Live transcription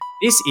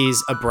This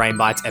is a Brain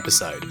Bites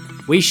episode.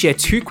 We share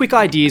 2 quick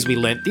ideas we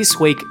learnt this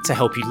week to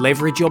help you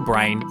leverage your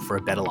brain for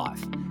a better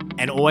life.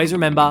 And always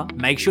remember,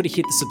 make sure to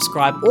hit the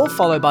subscribe or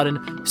follow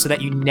button so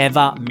that you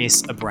never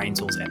miss a Brain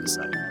Tools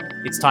episode.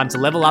 It's time to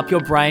level up your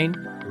brain.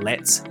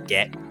 Let's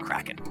get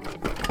cracking.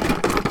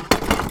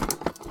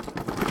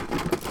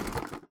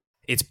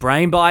 It's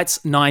Brain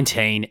Bites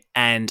 19,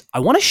 and I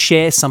want to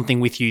share something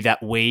with you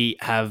that we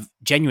have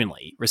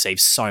genuinely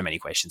received so many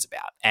questions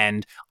about.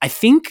 And I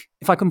think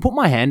if I can put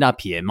my hand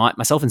up here,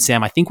 myself and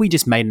Sam, I think we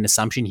just made an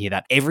assumption here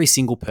that every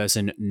single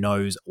person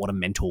knows what a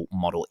mental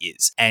model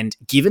is. And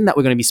given that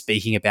we're going to be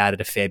speaking about it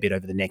a fair bit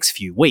over the next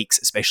few weeks,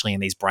 especially in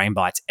these Brain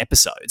Bites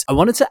episodes, I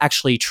wanted to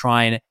actually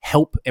try and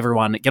help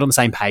everyone get on the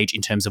same page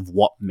in terms of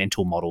what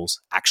mental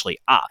models actually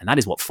are. And that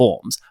is what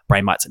forms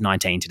Brain Bites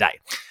 19 today.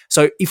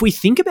 So if we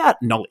think about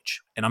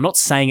knowledge, and I'm not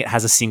saying it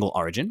has a single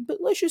origin, but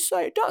let's just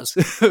say it does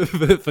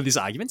for this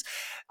argument's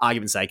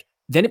sake,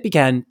 then it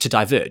began to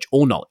diverge,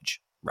 all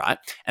knowledge, right?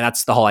 And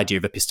that's the whole idea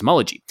of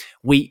epistemology.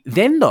 We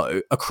then,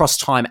 though, across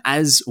time,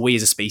 as we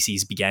as a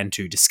species began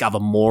to discover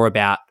more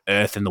about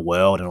Earth and the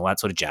world and all that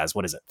sort of jazz,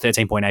 what is it,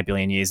 13.8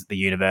 billion years, the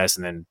universe,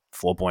 and then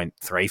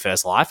 4.3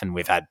 first life, and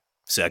we've had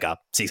circa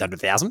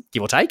 600,000,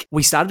 give or take,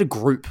 we started to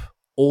group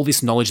all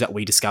this knowledge that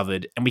we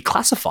discovered and we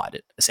classified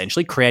it,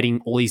 essentially creating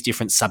all these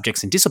different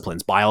subjects and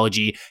disciplines.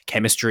 Biology,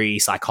 chemistry,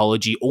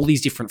 psychology, all these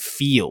different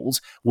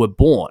fields were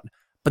born.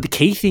 But the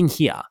key thing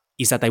here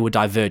is that they were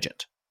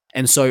divergent.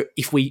 And so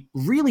if we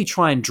really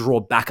try and draw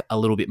back a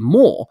little bit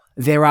more,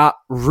 there are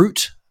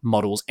root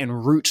models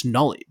and root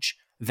knowledge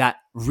that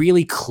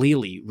really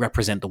clearly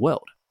represent the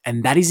world.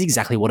 And that is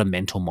exactly what a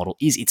mental model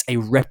is. It's a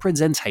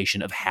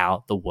representation of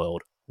how the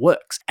world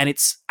works. And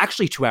it's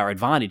actually to our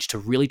advantage to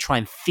really try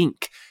and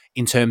think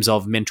in terms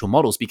of mental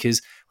models,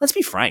 because let's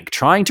be frank,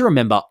 trying to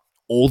remember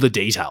all the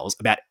details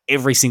about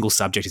every single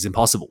subject is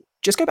impossible.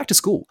 Just go back to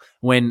school,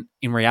 when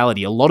in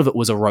reality, a lot of it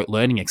was a rote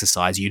learning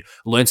exercise. You'd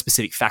learn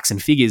specific facts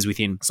and figures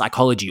within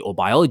psychology or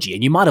biology,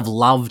 and you might have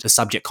loved the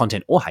subject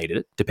content or hated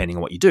it, depending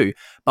on what you do,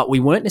 but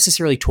we weren't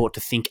necessarily taught to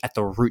think at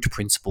the root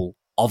principle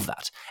of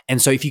that. And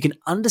so if you can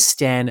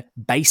understand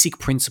basic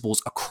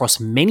principles across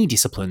many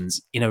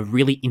disciplines in a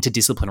really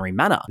interdisciplinary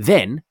manner,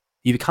 then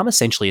you become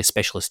essentially a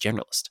specialist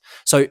generalist.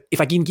 So if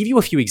I can give you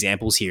a few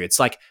examples here, it's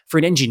like for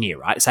an engineer,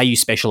 right? Say you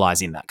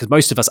specialize in that, because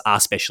most of us are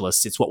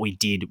specialists. It's what we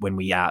did when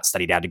we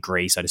studied our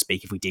degree, so to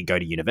speak, if we did go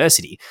to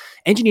university.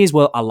 Engineers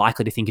are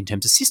likely to think in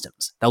terms of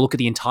systems. They'll look at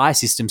the entire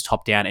systems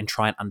top down and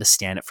try and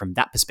understand it from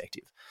that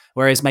perspective.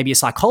 Whereas maybe a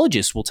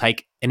psychologist will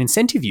take an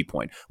incentive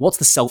viewpoint. What's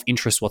the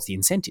self-interest? What's the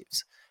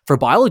incentives? For a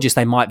biologist,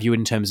 they might view it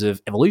in terms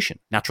of evolution,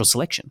 natural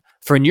selection.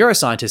 For a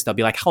neuroscientist, they'll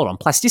be like, hold on,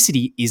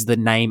 plasticity is the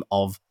name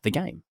of the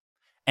game.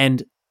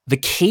 And the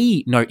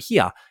key note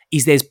here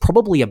is there's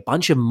probably a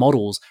bunch of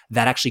models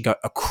that actually go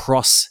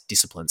across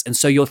disciplines. And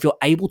so if you're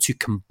able to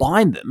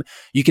combine them,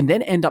 you can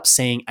then end up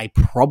seeing a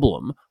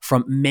problem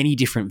from many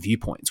different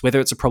viewpoints,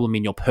 whether it's a problem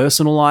in your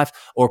personal life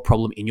or a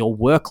problem in your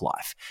work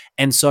life.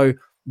 And so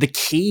the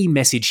key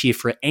message here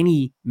for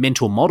any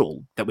mental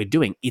model that we're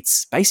doing,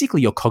 it's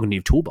basically your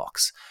cognitive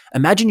toolbox.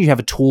 Imagine you have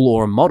a tool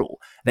or a model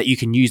that you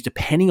can use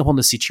depending upon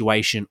the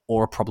situation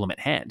or a problem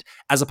at hand,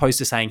 as opposed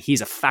to saying,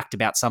 here's a fact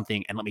about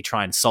something and let me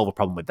try and solve a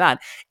problem with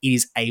that. It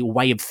is a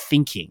way of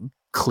thinking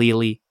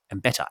clearly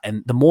and better.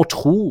 And the more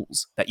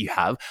tools that you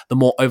have, the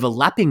more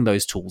overlapping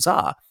those tools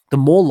are, the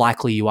more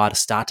likely you are to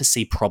start to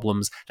see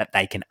problems that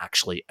they can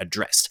actually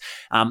address.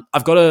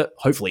 I've got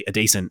hopefully a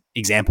decent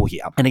example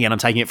here. And again, I'm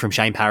taking it from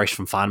Shane Parrish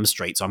from Farnham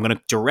Street. So I'm going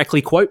to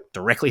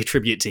directly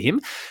attribute to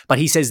him. But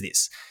he says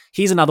this: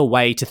 here's another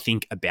way to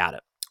think about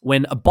it.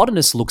 When a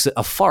botanist looks at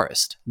a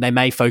forest, they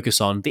may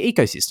focus on the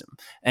ecosystem.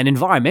 An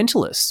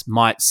environmentalist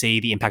might see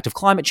the impact of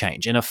climate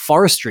change, and a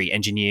forestry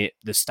engineer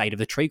the state of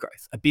the tree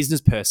growth, a business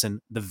person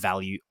the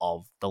value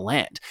of the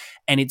land.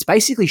 And it's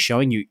basically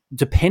showing you,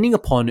 depending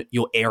upon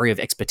your area of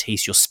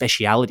expertise, your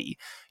speciality,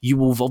 you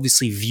will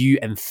obviously view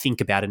and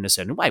think about it in a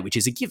certain way, which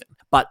is a given.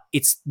 But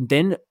it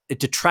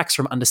detracts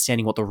from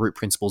understanding what the root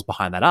principles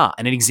behind that are.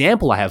 And an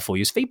example I have for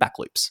you is feedback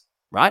loops,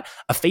 right?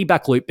 A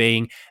feedback loop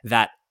being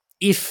that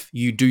if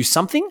you do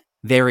something,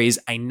 there is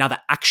another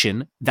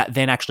action that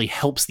then actually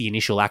helps the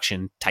initial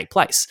action take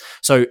place.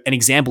 So an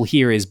example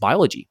here is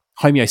biology,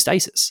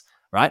 homeostasis,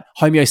 right?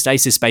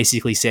 Homeostasis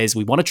basically says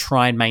we want to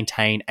try and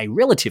maintain a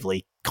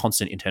relatively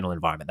constant internal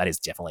environment. That is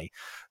definitely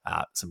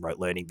some rote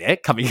learning there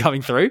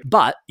coming through.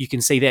 But you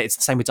can see there, it's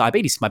the same with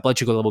diabetes. My blood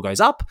sugar level goes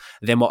up.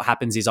 Then what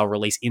happens is I'll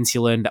release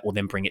insulin that will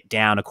then bring it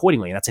down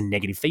accordingly. And that's a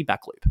negative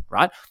feedback loop,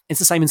 right? It's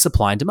the same in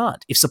supply and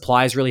demand. If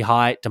supply is really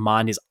high,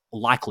 demand is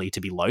likely to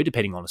be low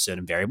depending on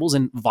certain variables,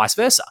 and vice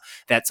versa.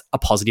 That's a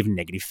positive and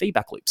negative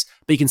feedback loops.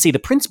 But you can see the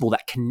principle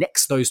that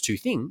connects those two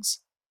things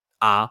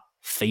are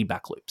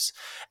feedback loops.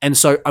 And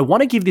so I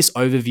want to give this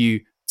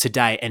overview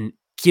today and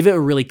give it a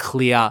really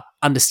clear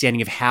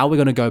understanding of how we're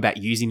going to go about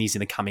using these in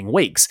the coming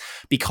weeks,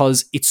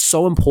 because it's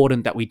so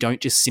important that we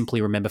don't just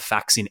simply remember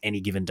facts in any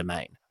given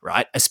domain,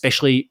 right?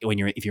 Especially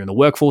if you're in the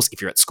workforce,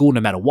 if you're at school,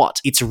 no matter what.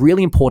 It's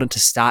really important to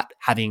start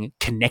having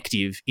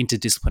connective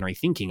interdisciplinary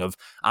thinking of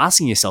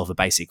asking yourself a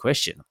basic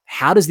question.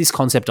 How does this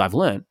concept I've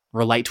learned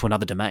relate to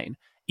another domain?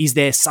 Is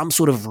there some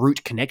sort of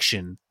root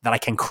connection that I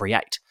can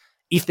create?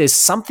 If there's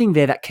something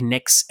there that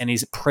connects and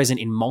is present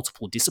in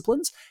multiple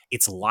disciplines,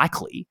 it's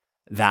likely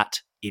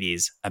that it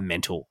is a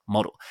mental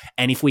model.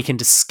 And if we can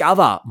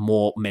discover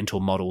more mental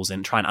models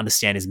and try and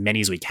understand as many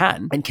as we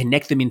can and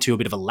connect them into a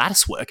bit of a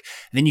lattice work,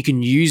 then you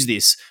can use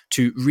this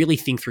to really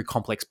think through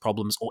complex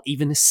problems or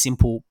even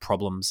simple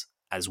problems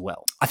as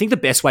well. I think the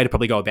best way to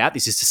probably go about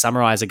this is to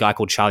summarize a guy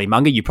called Charlie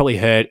Munger. You probably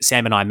heard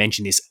Sam and I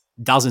mention this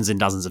dozens and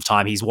dozens of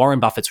times. He's Warren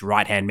Buffett's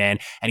right-hand man,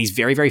 and he's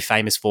very, very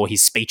famous for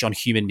his speech on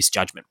human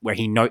misjudgment, where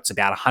he notes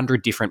about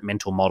 100 different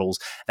mental models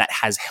that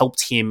has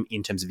helped him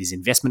in terms of his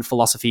investment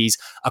philosophies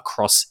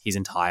across his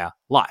entire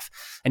life.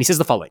 And he says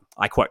the following,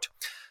 I quote,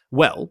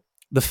 "Well,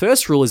 the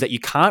first rule is that you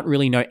can't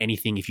really know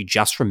anything if you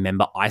just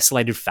remember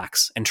isolated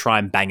facts and try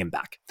and bang them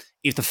back.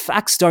 If the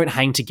facts don't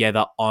hang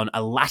together on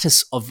a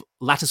lattice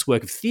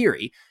work of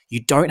theory,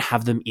 you don't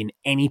have them in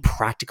any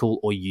practical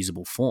or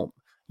usable form.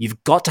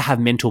 You've got to have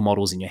mental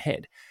models in your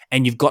head,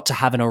 and you've got to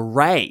have an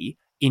array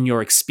in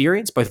your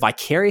experience, both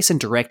vicarious and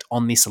direct,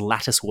 on this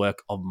lattice work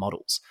of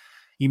models.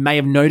 You may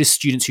have noticed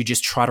students who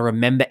just try to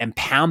remember and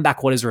pound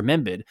back what is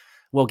remembered.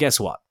 Well, guess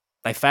what?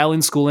 They fail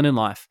in school and in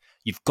life.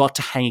 You've got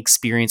to hang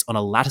experience on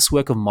a lattice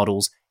work of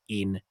models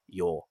in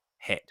your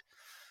head."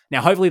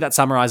 Now, hopefully that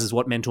summarizes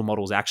what mental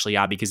models actually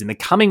are, because in the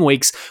coming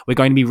weeks, we're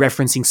going to be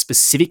referencing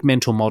specific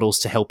mental models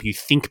to help you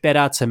think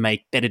better, to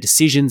make better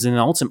decisions, and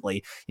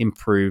ultimately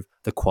improve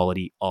the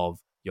quality of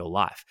your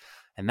life.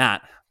 And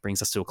that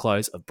brings us to a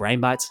close of Brain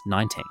Bites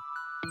 19.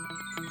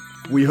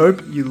 We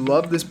hope you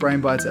loved this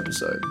Brain Bites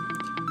episode.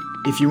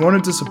 If you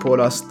wanted to support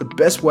us, the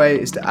best way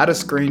is to add a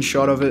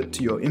screenshot of it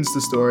to your Insta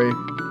story,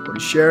 or to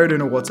share it in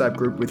a WhatsApp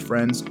group with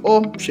friends,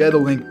 or share the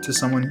link to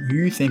someone who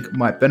you think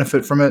might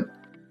benefit from it.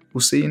 We'll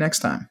see you next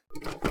time.